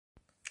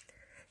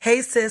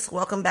Hey sis,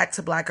 welcome back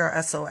to Black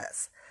Girl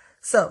SOS.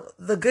 So,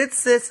 the good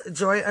sis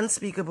Joy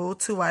Unspeakable,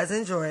 Two Wise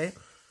and Joy,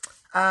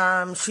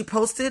 she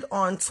posted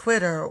on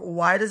Twitter,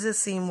 why does it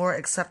seem more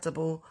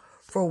acceptable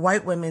for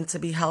white women to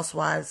be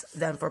housewives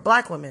than for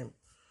black women?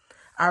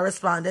 I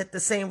responded, the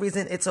same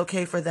reason it's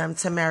okay for them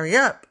to marry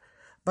up,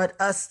 but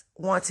us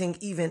wanting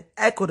even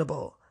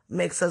equitable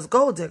makes us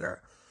gold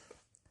diggers,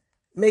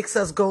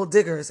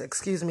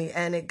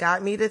 and it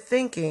got me to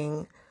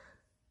thinking,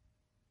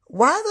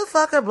 why the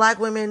fuck are black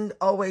women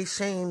always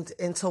shamed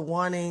into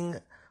wanting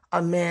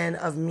a man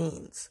of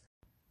means?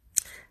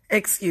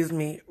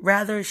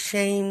 Rather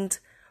shamed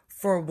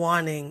for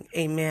wanting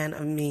a man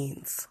of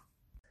means.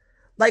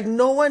 Like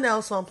no one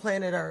else on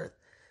planet Earth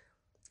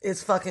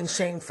is fucking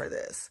shamed for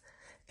this.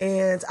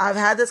 And I've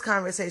had this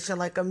conversation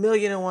like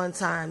 1,000,001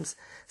 times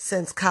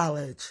since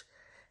college.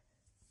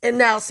 And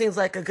now seems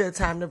like a good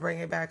time to bring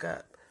it back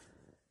up.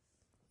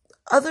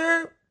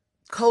 Other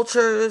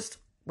cultures,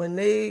 when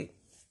they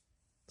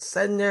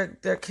send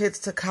their kids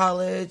to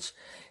college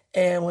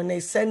and when they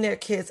send their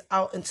kids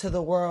out into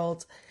the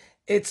world,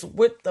 it's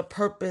with the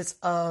purpose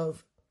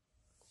of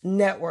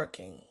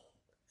networking.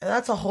 And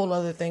that's a whole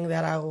other thing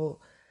that I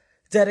will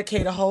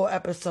dedicate a whole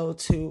episode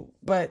to.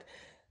 But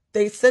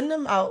they send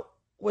them out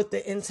with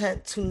the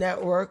intent to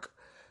network,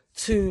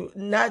 to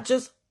not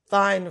just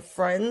find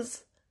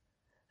friends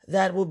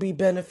that will be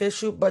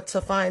beneficial, but to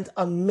find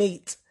a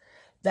mate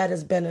that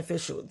is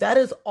beneficial. That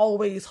is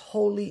always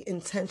wholly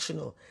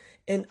intentional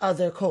in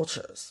other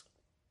cultures.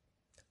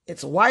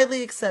 It's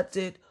widely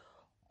accepted,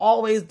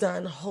 always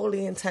done,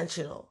 wholly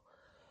intentional.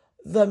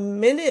 The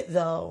minute,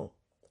 though,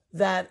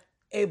 that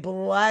a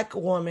black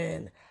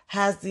woman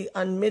has the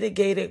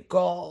unmitigated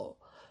gall,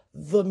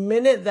 the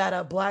minute that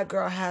a black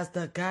girl has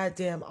the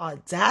goddamn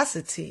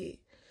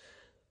audacity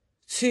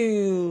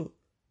to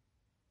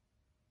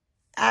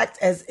act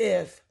as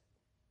if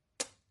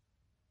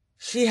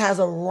she has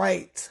a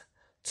right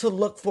to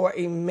look for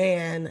a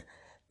man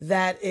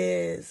that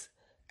is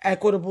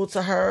equitable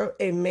to her,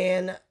 a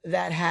man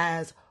that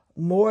has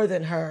more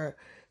than her,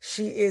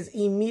 she is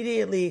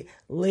immediately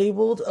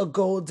labeled a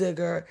gold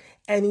digger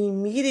and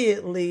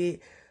immediately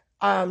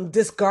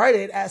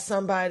discarded as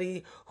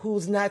somebody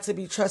who's not to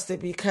be trusted,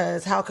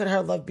 because how could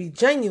her love be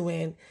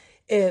genuine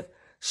if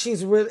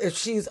she's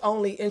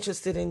only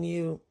interested in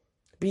you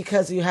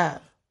because you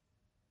have?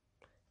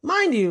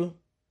 Mind you,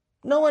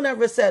 no one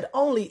ever said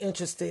only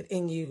interested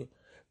in you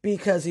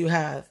because you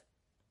have.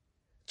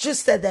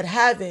 Just said that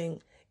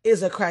having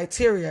is a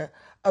criteria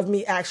of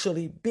me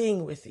actually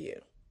being with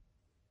you.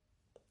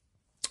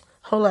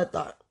 Hold that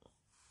thought.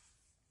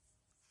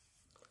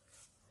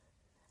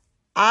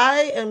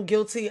 I am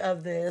guilty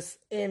of this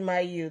in my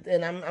youth,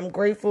 and I'm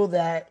grateful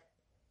that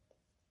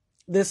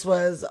this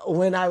was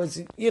when I was,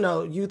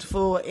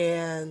 youthful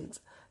and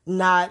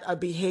not a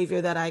behavior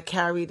that I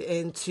carried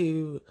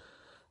into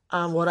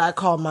what I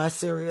call my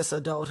serious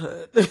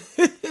adulthood.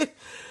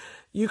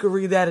 You could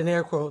read that in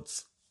air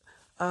quotes,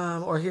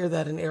 or hear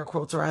that in air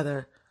quotes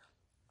rather.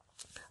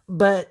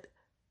 But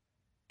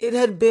it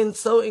had been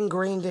so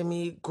ingrained in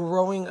me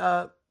growing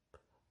up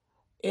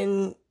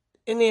in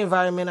the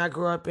environment I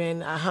grew up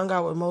in. I hung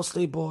out with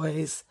mostly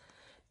boys,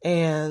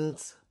 and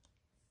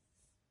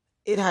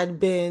it had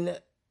been,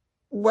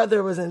 whether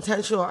it was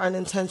intentional or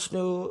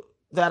unintentional,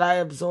 that I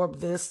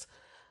absorbed this.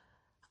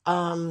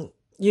 I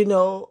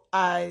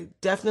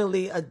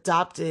definitely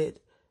adopted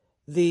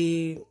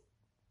the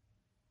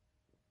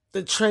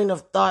train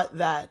of thought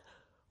that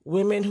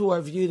women who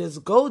are viewed as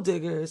gold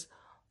diggers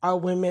are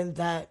women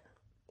that,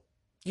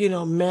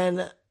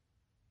 men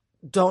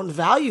don't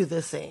value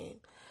the same.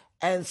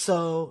 And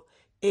so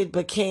it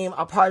became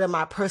a part of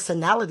my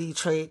personality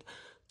trait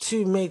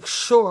to make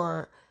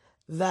sure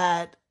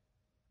that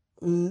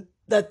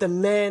the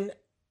men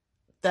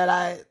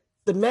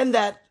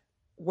that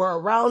were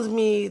around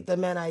me, the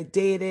men I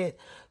dated,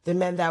 the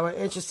men that were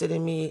interested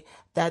in me,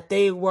 that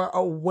they were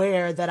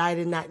aware that I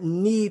did not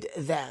need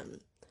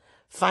them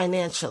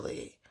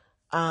financially.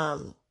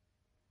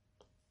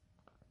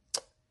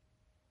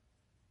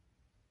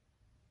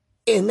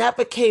 And that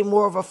became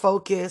more of a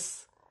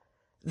focus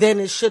than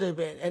it should have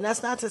been. And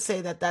that's not to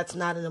say that that's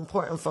not an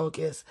important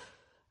focus,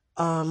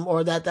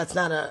 or that that's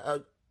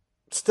not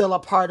still a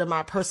part of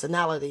my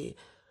personality.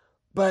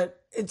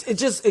 But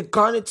it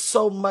garnered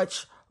so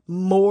much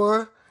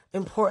more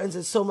importance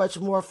and so much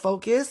more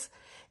focus.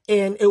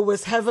 And it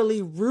was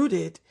heavily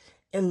rooted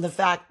in the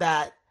fact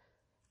that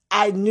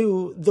I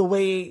knew the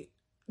way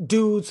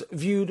dudes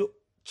viewed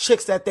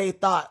chicks that they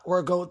thought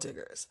were gold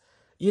diggers.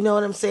 You know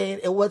what I'm saying?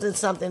 It wasn't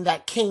something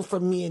that came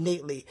from me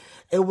innately.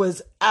 It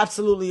was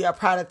absolutely a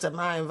product of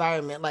my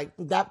environment. Like,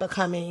 that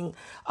becoming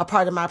a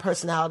part of my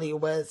personality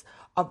was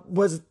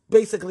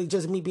basically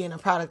just me being a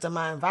product of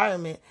my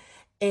environment.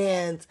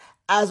 And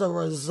as a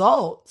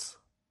result,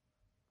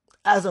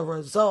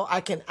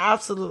 I can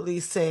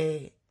absolutely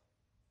say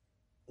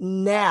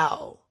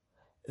now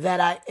that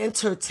I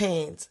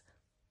entertained,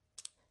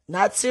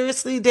 not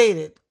seriously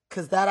dated,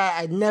 because that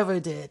I never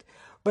did,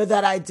 but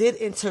that I did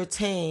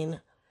entertain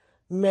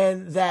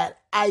men that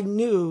I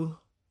knew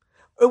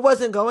it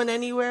wasn't going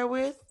anywhere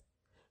with,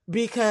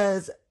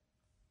 because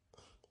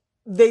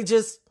they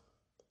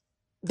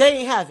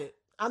ain't have it.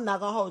 I'm not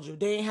gonna hold you.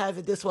 They ain't have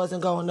it. This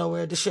wasn't going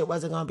nowhere. This shit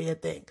wasn't gonna be a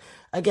thing.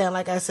 Again,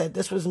 like I said,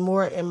 this was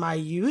more in my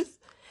youth,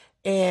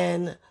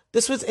 and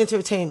this was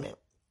entertainment,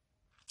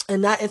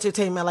 and not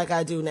entertainment like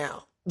I do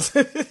now.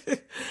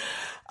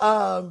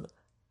 um,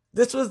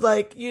 this was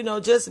like,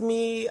 just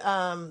me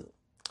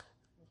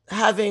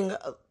having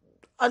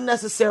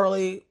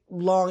unnecessarily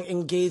long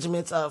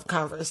engagements of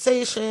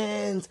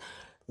conversations,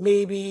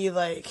 maybe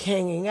like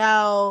hanging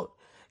out,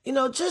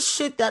 just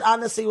shit that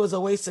honestly was a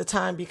waste of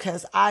time,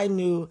 because I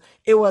knew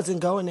it wasn't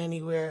going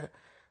anywhere,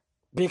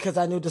 because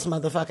I knew this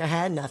motherfucker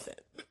had nothing.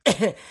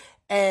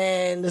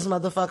 And this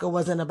motherfucker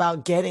wasn't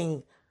about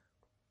getting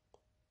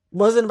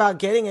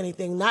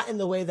anything, not in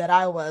the way that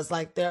I was.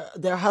 Like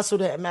their hustle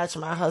didn't match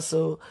my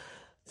hustle.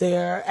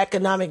 Their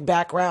economic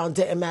background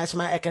didn't match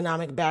my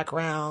economic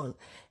background.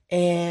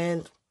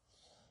 And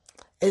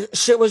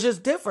shit was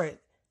just different.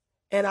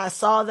 And I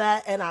saw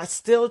that, and I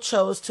still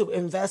chose to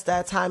invest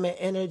that time and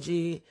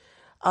energy,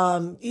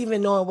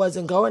 even though it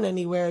wasn't going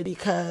anywhere,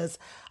 because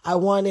I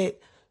wanted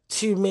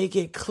to make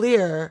it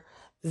clear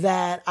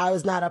that I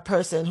was not a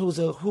person who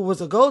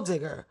was a gold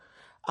digger.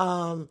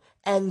 And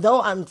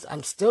though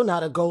I'm still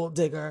not a gold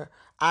digger,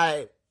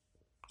 I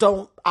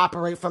don't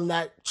operate from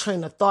that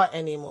train of thought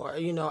anymore.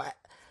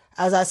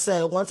 As I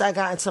said, once I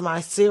got into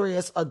my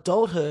serious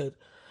adulthood,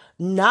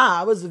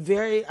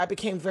 I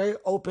became very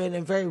open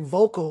and very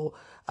vocal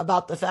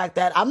about the fact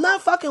that I'm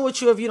not fucking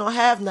with you if you don't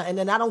have nothing,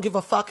 and I don't give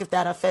a fuck if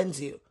that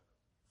offends you.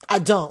 I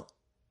don't.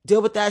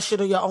 Deal with that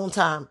shit on your own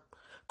time.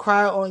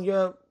 Cry on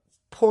your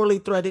poorly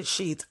threaded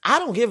sheets. I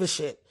don't give a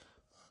shit.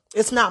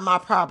 It's not my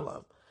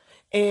problem.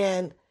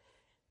 And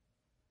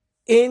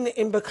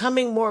in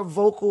becoming more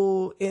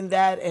vocal in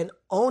that and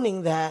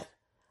owning that,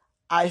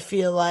 I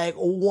feel like,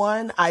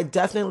 one, I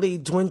definitely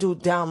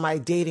dwindled down my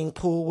dating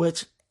pool,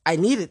 which I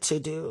needed to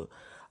do.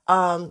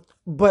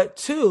 But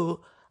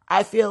two,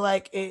 I feel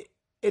like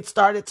it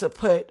started to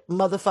put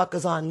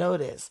motherfuckers on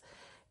notice.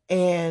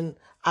 And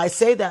I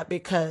say that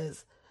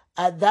because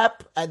at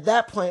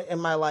that point in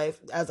my life,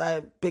 as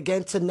I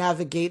began to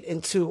navigate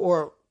into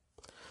or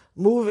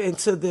move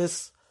into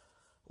this,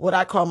 what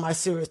I call my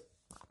serious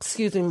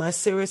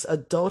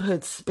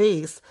adulthood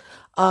space,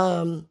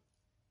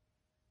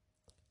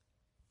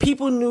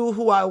 people knew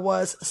who I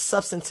was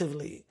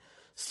substantively.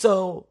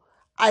 So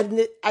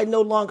I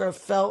no longer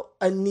felt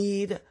a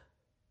need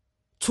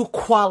to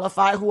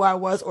qualify who I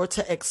was or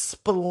to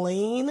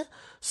explain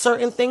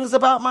certain things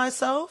about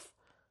myself,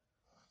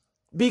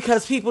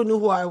 because people knew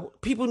who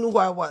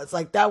I was.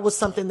 Like, that was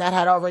something that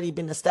had already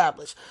been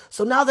established.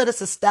 So now that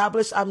it's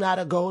established, I'm not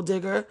a gold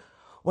digger.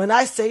 When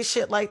I say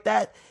shit like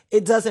that,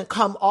 it doesn't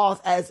come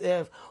off as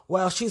if,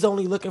 well, she's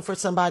only looking for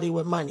somebody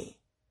with money.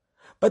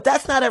 But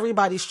that's not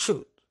everybody's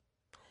truth.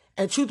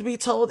 And truth be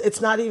told,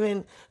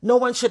 no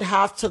one should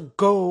have to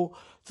go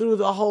through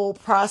the whole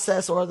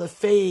process or the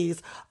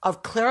phase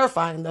of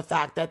clarifying the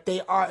fact that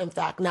they are, in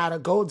fact, not a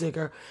gold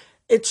digger.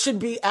 It should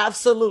be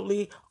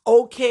absolutely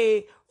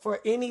okay for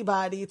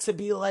anybody to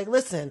be like,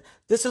 listen,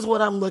 this is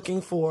what I'm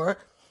looking for.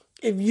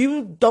 If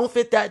you don't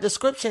fit that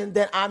description,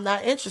 then I'm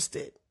not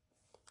interested.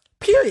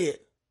 Period.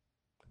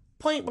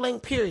 Point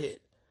blank, period.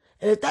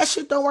 And if that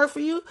shit don't work for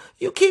you,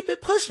 you keep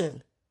it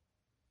pushing.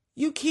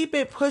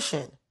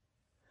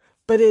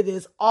 But it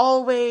is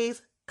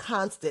always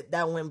constant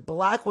that when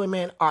Black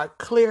women are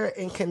clear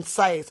and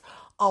concise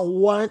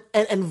on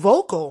and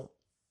vocal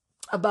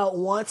about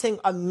wanting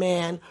a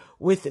man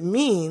with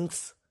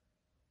means,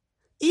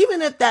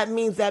 even if that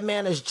means that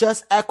man is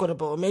just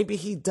equitable, maybe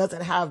he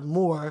doesn't have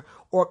more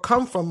or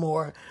come from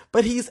more,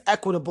 but he's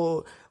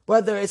equitable,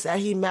 whether it's that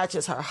he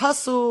matches her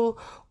hustle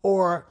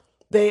or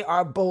they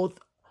are both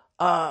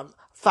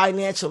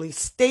financially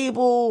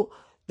stable,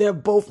 they're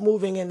both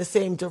moving in the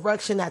same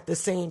direction at the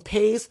same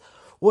pace.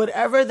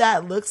 Whatever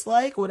that looks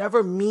like,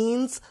 whatever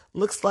means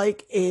looks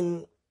like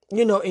in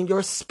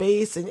your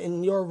space and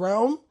in your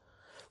realm,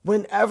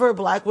 whenever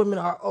Black women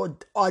are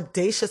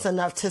audacious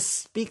enough to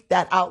speak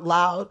that out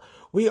loud,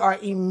 we are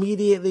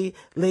immediately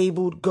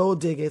labeled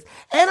gold diggers.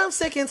 And I'm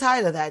sick and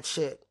tired of that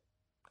shit.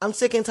 I'm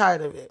sick and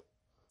tired of it.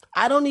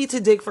 I don't need to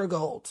dig for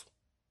gold.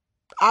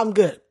 I'm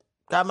good.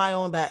 Got my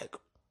own bag.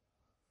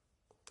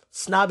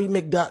 Snobby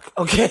McDuck,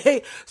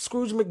 okay?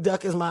 Scrooge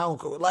McDuck is my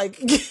uncle. Like,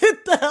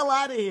 get the hell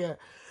out of here.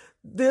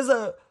 There's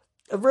a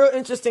real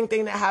interesting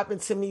thing that happened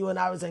to me when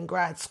I was in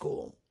grad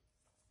school.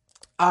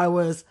 I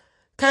was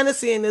kind of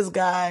seeing this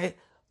guy.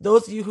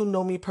 Those of you who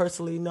know me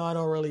personally know I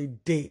don't really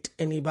date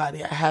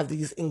anybody. I have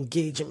these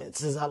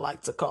engagements, as I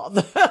like to call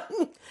them.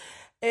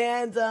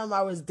 And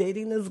I was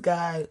dating this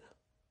guy.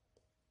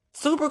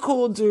 Super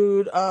cool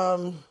dude.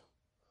 A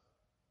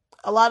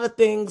lot of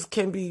things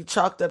can be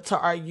chalked up to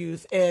our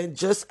youth. And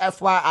just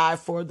FYI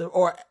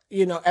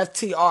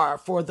FTR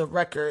for the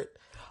record,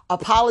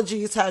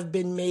 apologies have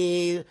been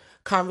made.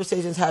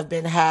 Conversations have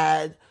been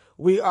had.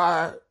 We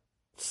are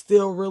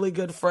still really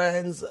good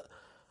friends.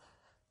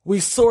 We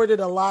sorted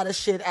a lot of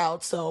shit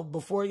out. So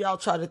before y'all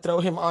try to throw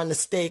him on the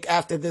stake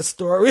after this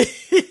story,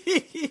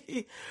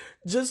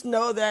 just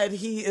know that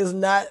he is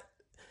not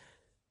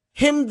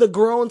him, the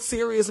grown,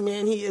 serious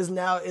man he is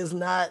now, is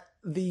not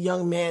the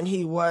young man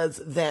he was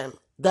then.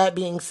 That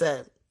being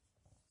said,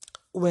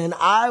 when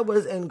I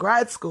was in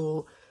grad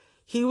school,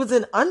 he was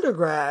in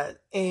undergrad,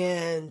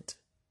 and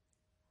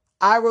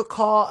I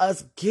recall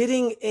us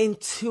getting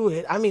into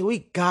it. I mean, we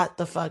got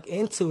the fuck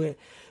into it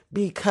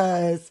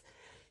because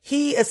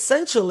he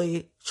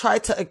essentially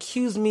tried to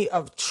accuse me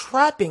of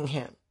trapping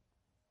him.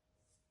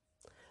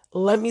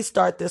 Let me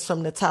start this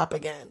from the top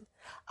again.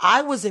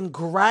 I was in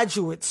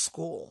graduate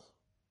school.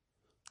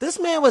 This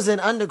man was in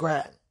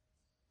undergrad,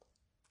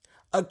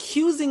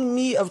 accusing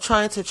me of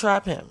trying to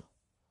trap him.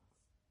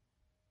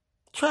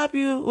 Trap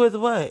you with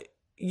what?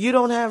 You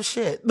don't have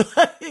shit.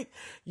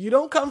 You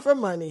don't come from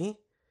money.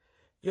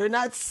 You're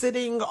not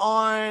sitting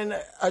on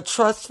a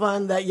trust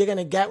fund that you're going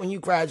to get when you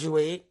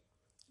graduate.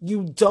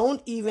 You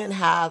don't even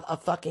have a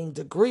fucking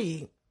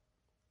degree.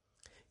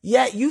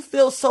 Yet you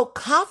feel so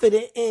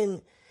confident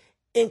in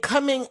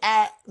coming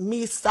at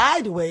me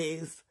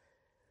sideways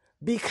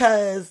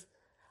because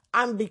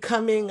I'm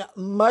becoming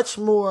much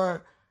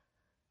more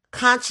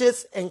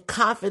conscious and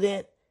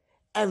confident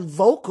and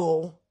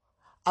vocal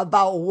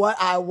about what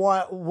I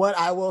want, what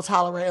I will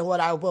tolerate, and what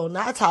I will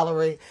not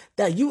tolerate.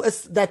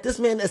 That this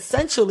man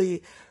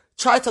essentially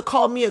tried to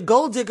call me a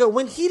gold digger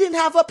when he didn't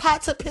have a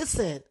pot to piss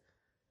in.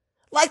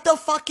 Like, the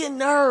fucking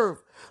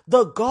nerve,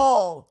 the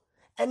gall,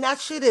 and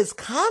that shit is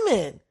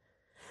common.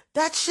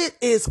 That shit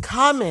is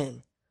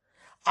common.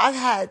 I've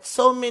had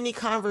so many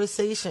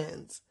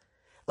conversations.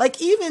 Like,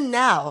 even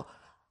now,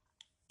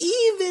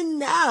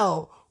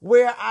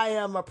 where I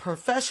am a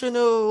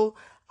professional,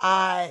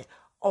 I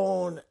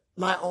own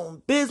my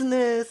own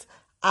business,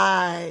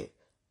 I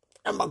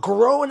am a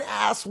grown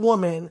ass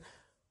woman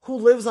who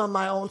lives on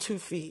my own 2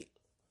 feet.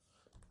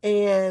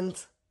 And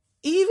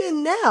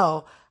even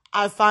now,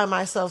 I find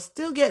myself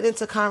still getting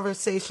into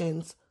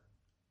conversations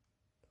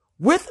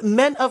with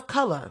men of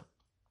color.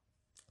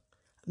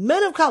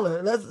 Men of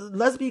color,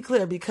 let's be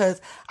clear,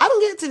 because I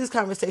don't get into these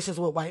conversations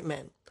with white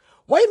men.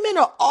 White men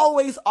are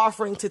always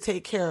offering to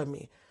take care of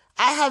me.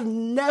 I have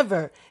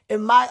never,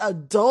 in my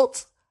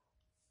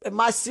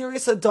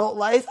serious adult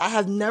life, I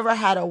have never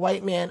had a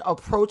white man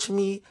approach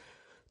me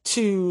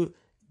to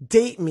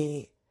date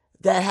me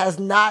that has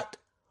not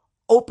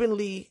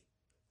openly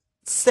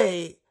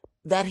say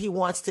that he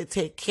wants to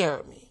take care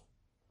of me.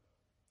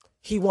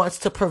 He wants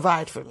to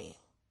provide for me.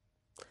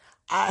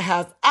 I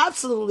have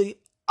absolutely,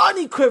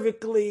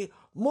 unequivocally,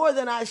 more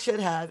than I should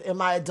have in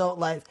my adult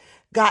life,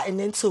 gotten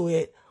into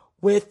it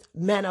with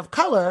men of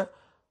color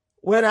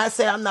when I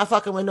say I'm not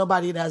fucking with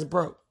nobody that's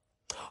broke.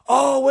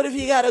 Oh, what if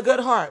he got a good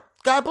heart?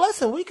 God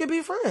bless him. We could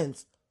be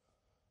friends.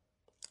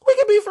 We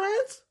could be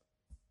friends.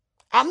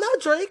 I'm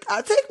not Drake.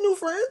 I take new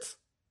friends.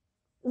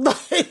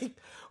 Like,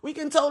 we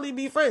can totally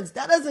be friends.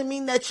 That doesn't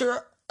mean that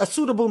you're a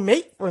suitable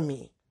mate for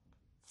me.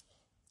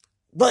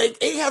 Like,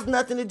 it has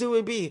nothing to do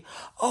with me.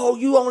 Oh,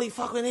 you only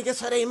fuck with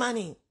niggas for their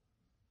money.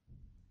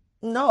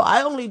 No,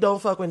 I only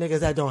don't fuck with niggas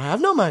that don't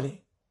have no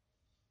money.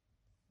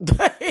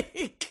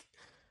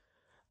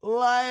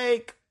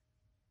 Like,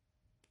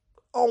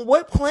 on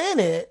what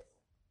planet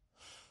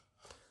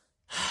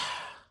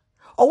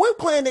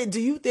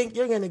do you think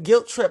you're going to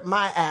guilt trip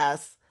my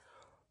ass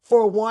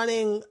for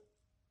wanting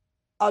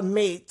a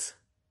mate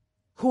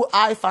who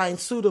I find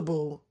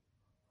suitable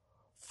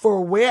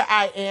for where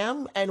I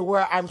am and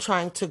where I'm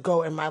trying to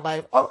go in my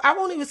life? Or I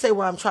won't even say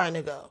where I'm trying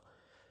to go,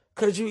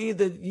 because you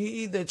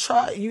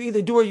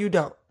either do or you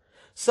don't.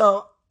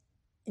 So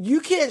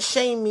you can't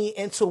shame me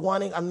into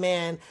wanting a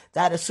man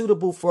that is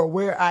suitable for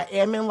where I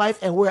am in life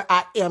and where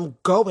I am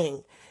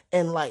going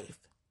in life.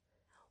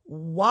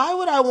 Why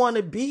would I want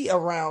to be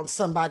around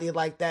somebody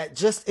like that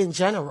just in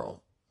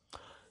general?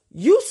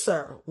 You,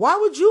 sir, why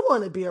would you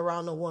want to be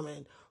around a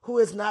woman who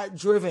is not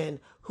driven,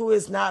 who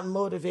is not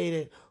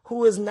motivated,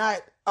 who is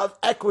not of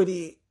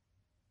equity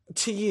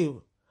to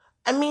you?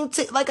 I mean,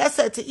 like I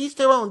said, to each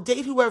their own.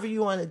 Date whoever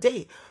you want to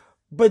date.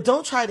 But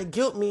don't try to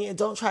guilt me and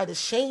don't try to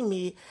shame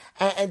me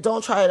and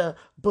don't try to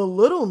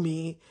belittle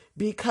me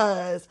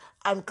because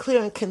I'm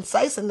clear and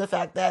concise in the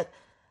fact that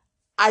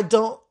I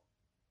don't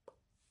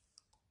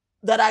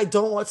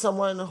want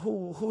someone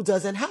who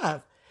doesn't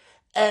have.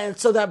 And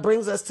so that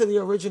brings us to the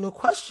original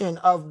question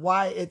of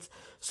why it's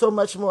so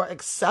much more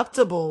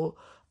acceptable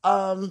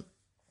for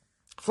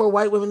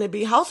white women to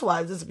be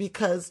housewives. Is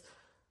because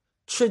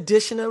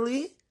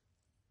traditionally,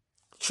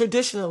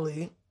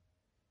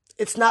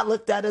 it's not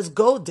looked at as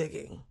gold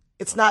digging.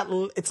 It's not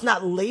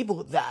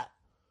labeled that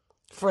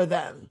for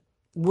them,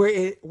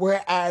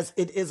 whereas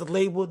it is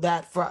labeled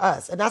that for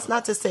us. And that's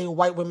not to say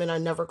white women are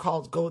never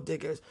called gold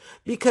diggers,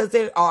 because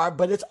they are,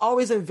 but it's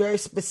always in very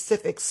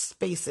specific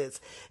spaces.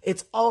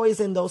 It's always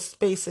in those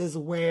spaces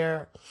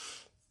where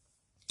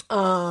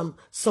some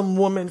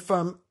woman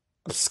from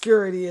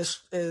obscurity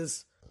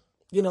is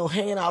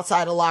hanging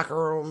outside of locker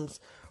rooms,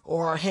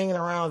 or hanging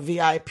around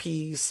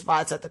VIP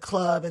spots at the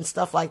club and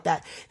stuff like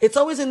that. It's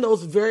always in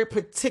those very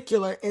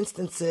particular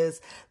instances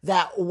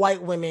that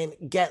white women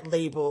get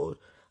labeled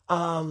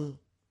gold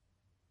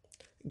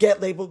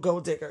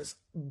diggers.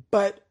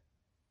 But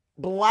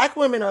black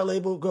women are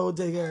labeled gold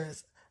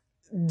diggers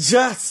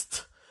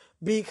just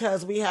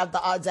because we have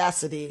the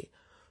audacity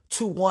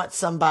to want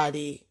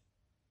somebody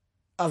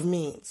of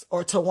means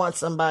or to want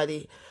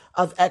somebody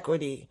of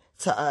equity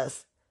to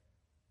us.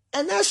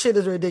 And that shit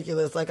is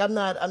ridiculous. Like, I'm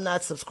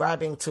not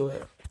subscribing to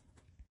it.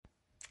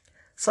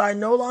 So I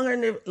no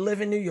longer live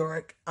in New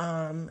York.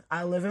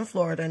 I live in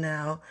Florida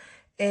now,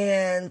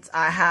 and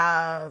I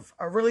have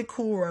a really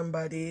cool run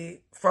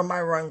buddy from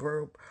my run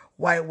group,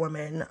 white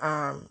woman.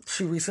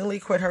 She recently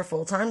quit her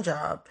full-time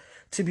job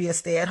to be a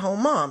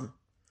stay-at-home mom.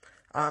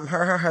 Her and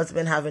her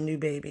husband have a new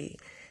baby,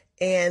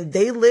 and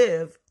they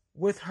live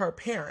with her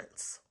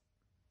parents.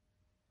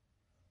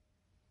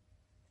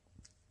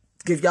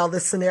 Give y'all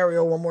this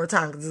scenario one more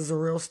time because this is a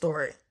real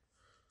story.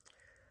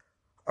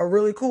 A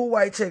really cool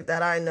white chick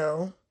that I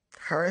know,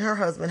 her and her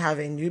husband have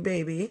a new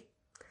baby.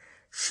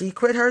 She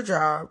quit her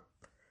job.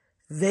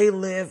 They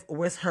live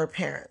with her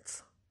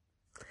parents.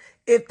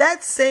 If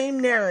that same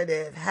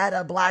narrative had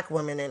a black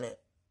woman in it,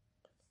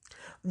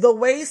 the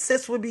way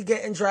sis would be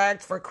getting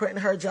dragged for quitting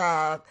her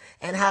job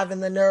and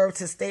having the nerve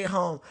to stay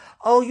home.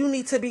 Oh, you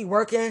need to be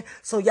working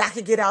so y'all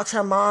can get out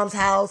your mom's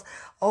house.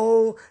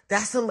 Oh,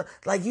 that's some,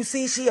 like, you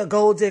see, she a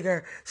gold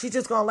digger. She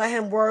just gonna let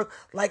him work.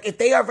 Like, if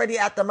they already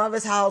at the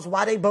mother's house,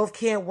 why they both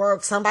can't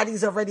work?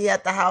 Somebody's already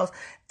at the house.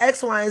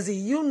 X, Y, and Z,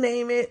 you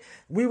name it,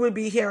 we would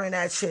be hearing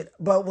that shit.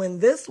 But when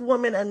this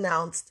woman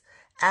announced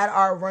at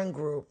our run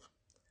group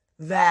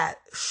that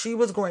she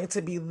was going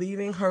to be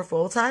leaving her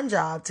full-time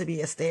job to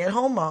be a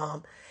stay-at-home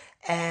mom,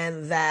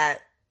 and that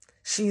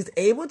she's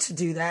able to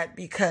do that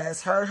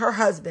because her and her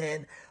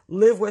husband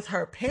live with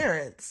her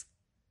parents.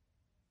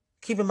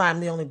 Keep in mind,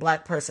 I'm the only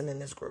black person in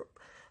this group.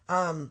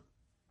 When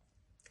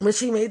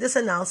she made this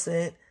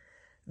announcement,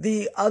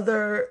 the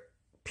other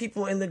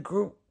people in the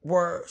group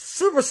were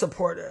super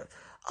supportive.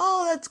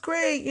 Oh, that's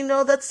great. You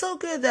know, that's so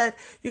good that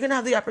you're going to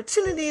have the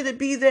opportunity to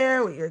be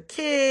there with your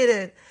kid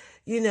and,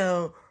 you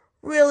know,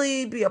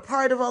 really be a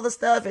part of all the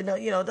stuff and,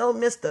 you know, don't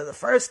miss the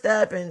first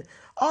step and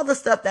all the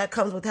stuff that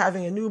comes with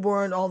having a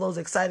newborn, all those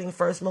exciting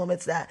first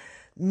moments that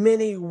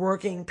many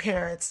working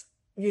parents,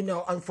 you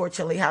know,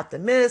 unfortunately have to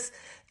miss.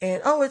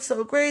 And, oh, it's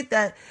so great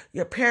that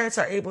your parents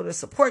are able to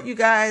support you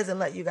guys and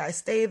let you guys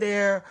stay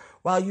there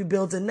while you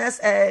build a nest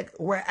egg.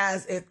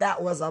 Whereas if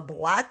that was a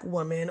black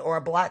woman or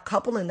a black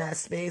couple in that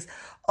space,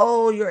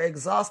 oh, you're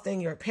exhausting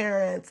your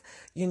parents.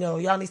 You know,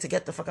 y'all need to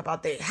get the fuck up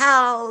out their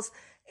house.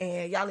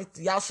 And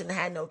y'all shouldn't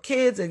have had no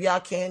kids if y'all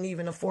can't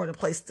even afford a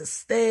place to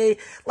stay.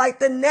 Like,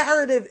 the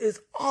narrative is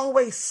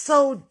always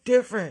so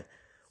different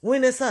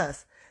when it's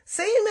us.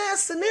 Same ass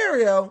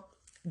scenario,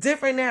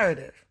 different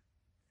narrative.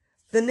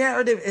 The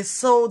narrative is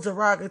so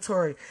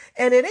derogatory.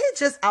 And it ain't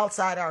just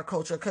outside our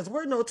culture because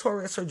we're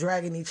notorious for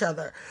dragging each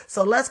other.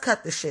 So let's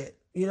cut the shit.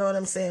 You know what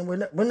I'm saying? We're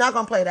not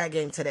going to play that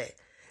game today.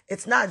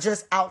 It's not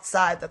just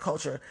outside the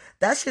culture.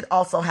 That shit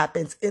also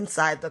happens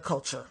inside the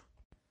culture.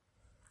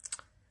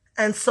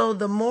 And so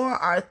the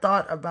more I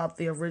thought about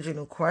the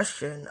original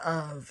question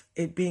of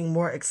it being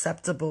more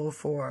acceptable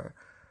for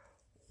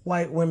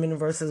white women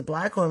versus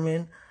black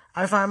women,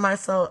 I found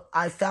myself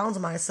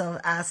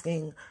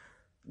asking,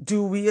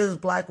 do we as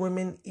black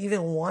women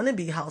even want to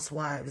be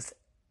housewives?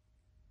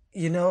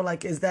 You know,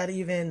 like, is that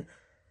even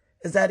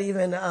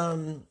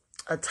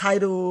a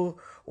title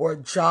or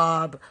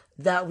job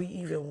that we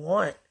even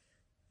want?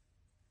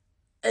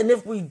 And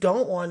if we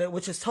don't want it,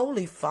 which is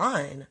totally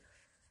fine,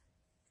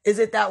 is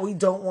it that we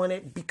don't want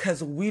it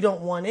because we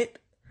don't want it?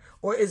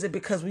 Or is it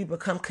because we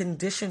become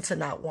conditioned to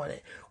not want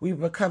it? We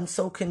become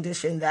so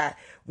conditioned that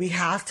we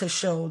have to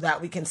show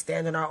that we can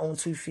stand on our own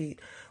 2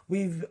 feet.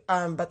 We've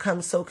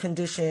become so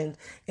conditioned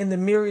in the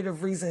myriad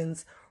of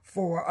reasons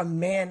for a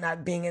man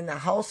not being in the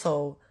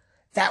household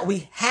that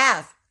we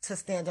have to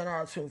stand on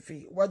our 2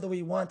 feet, whether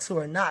we want to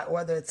or not,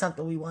 whether it's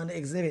something we want to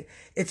exhibit.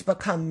 It's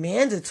become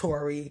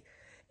mandatory,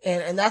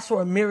 and that's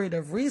for a myriad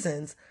of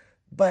reasons.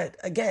 But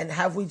again,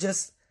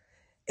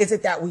 is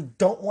it that we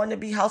don't want to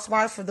be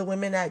housewives for the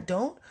women that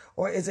don't?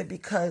 Or is it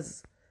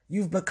because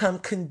you've become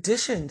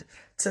conditioned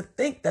to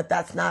think that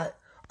that's not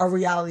a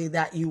reality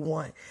that you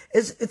want?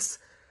 It's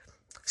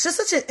just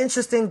such an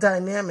interesting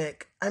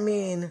dynamic. I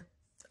mean,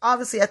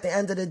 obviously at the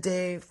end of the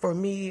day, for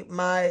me,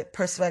 my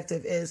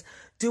perspective is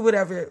do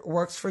whatever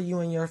works for you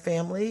and your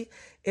family.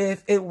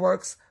 If it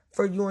works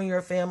for you and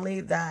your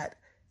family that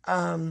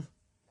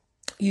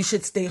you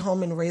should stay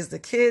home and raise the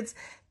kids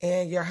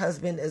and your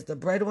husband is the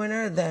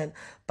breadwinner, then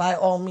by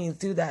all means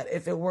do that.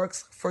 If it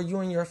works for you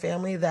and your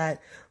family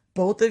that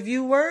both of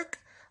you work,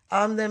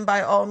 then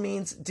by all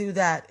means do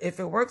that. If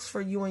it works for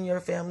you and your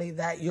family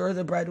that you're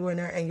the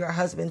breadwinner and your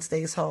husband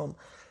stays home,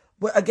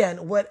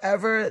 again,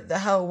 whatever the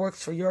hell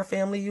works for your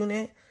family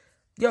unit,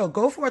 yo,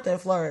 go forth and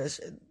flourish.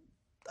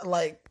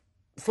 Like,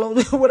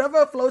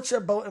 whatever floats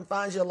your boat and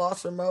finds your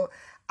lost remote,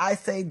 I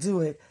say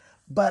do it.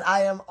 But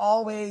I am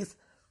always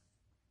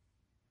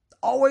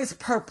always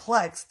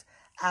perplexed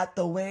at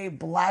the way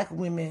Black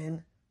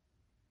women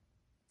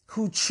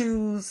who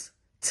choose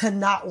to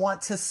not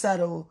want to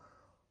settle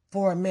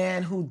for a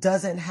man who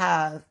doesn't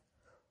have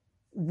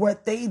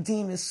what they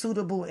deem is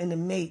suitable in a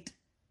mate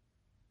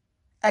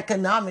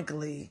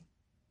economically,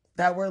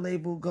 that we're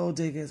labeled gold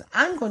diggers.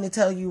 I'm going to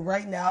tell you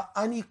right now,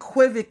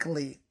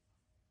 unequivocally,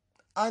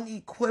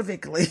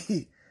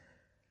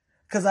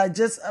 because I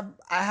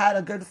had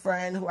a good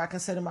friend who I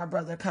consider my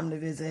brother come to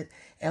visit,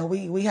 and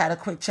we had a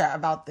quick chat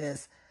about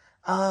this.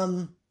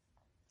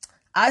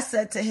 I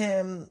said to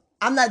him,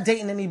 I'm not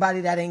dating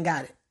anybody that ain't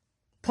got it.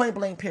 Point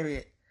blank,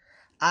 period.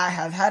 I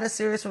have had a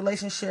serious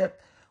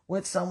relationship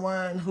with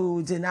someone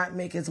who did not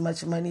make as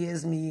much money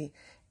as me,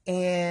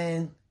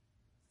 and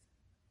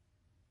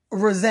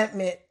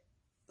resentment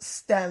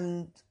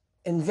stemmed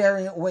in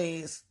variant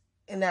ways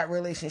in that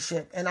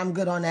relationship, and I'm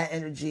good on that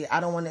energy. I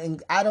don't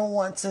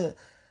want to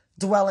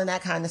dwell in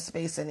that kind of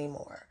space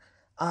anymore.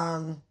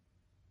 And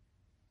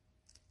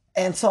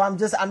so I'm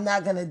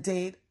not going to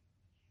date.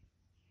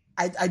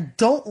 I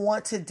don't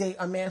want to date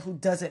a man who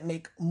doesn't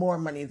make more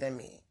money than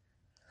me.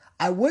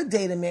 I would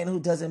date a man who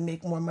doesn't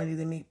make more money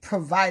than me,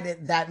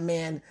 provided that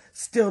man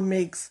still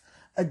makes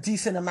a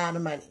decent amount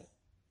of money.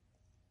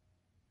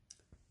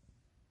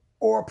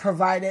 Or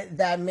provided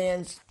that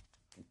man's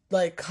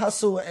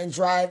hustle and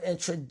drive and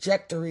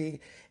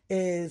trajectory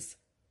is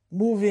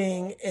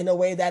moving in a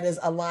way that is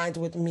aligned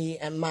with me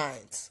and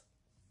mine.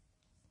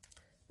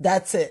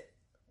 That's it.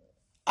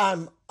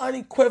 I'm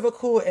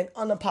unequivocal and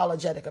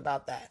unapologetic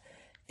about that.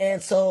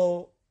 And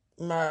so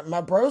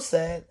my bro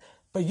said,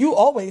 but you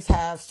always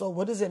have, so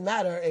what does it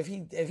matter if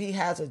he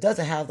has or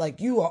doesn't have?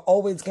 You are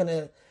always going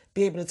to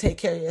be able to take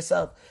care of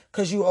yourself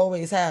because you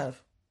always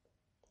have.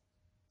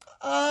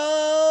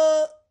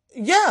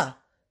 Yeah.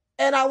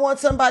 And I want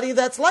somebody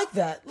that's like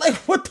that.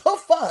 What the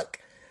fuck?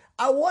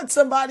 I want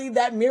somebody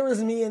that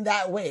mirrors me in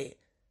that way.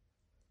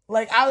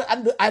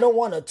 I don't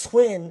want a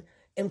twin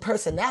in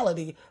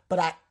personality, but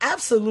I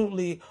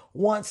absolutely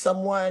want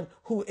someone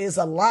who is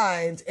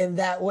aligned in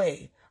that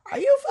way. Are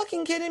you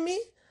fucking kidding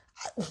me?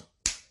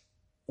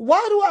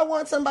 Why do I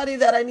want somebody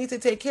that I need to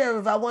take care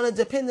of if I want a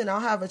dependent? I'll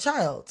have a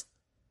child.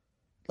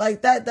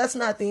 That's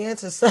not the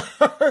answer,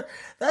 sir.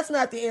 That's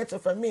not the answer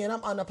for me, and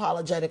I'm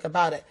unapologetic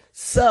about it.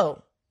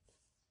 So,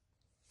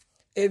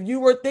 if you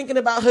were thinking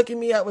about hooking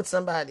me up with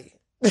somebody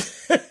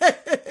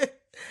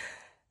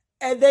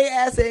and they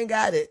ass ain't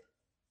got it,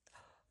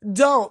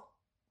 don't,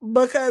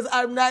 because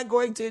I'm not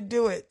going to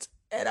do it.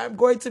 And I'm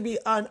going to be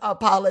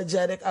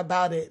unapologetic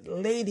about it.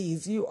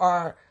 Ladies, you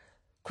are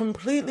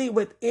completely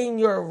within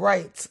your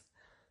rights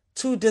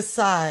to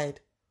decide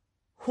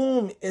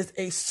whom is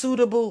a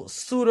suitable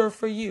suitor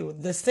for you.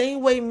 The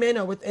same way men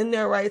are within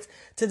their rights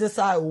to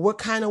decide what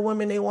kind of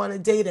woman they want to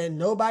date, and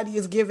nobody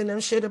is giving them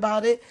shit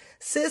about it.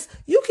 Sis,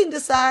 you can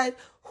decide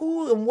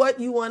who and what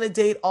you want to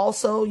date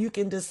also. You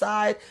can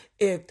decide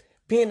if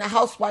being a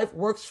housewife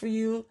works for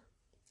you.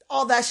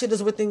 All that shit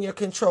is within your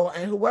control.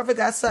 And whoever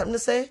got something to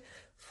say,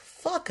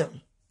 fuck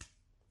them.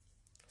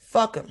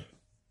 Fuck them.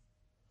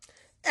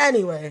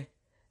 Anyway,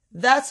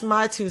 that's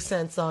my 2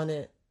 cents on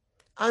it.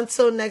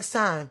 Until next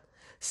time.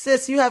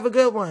 Sis, you have a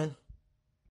good one.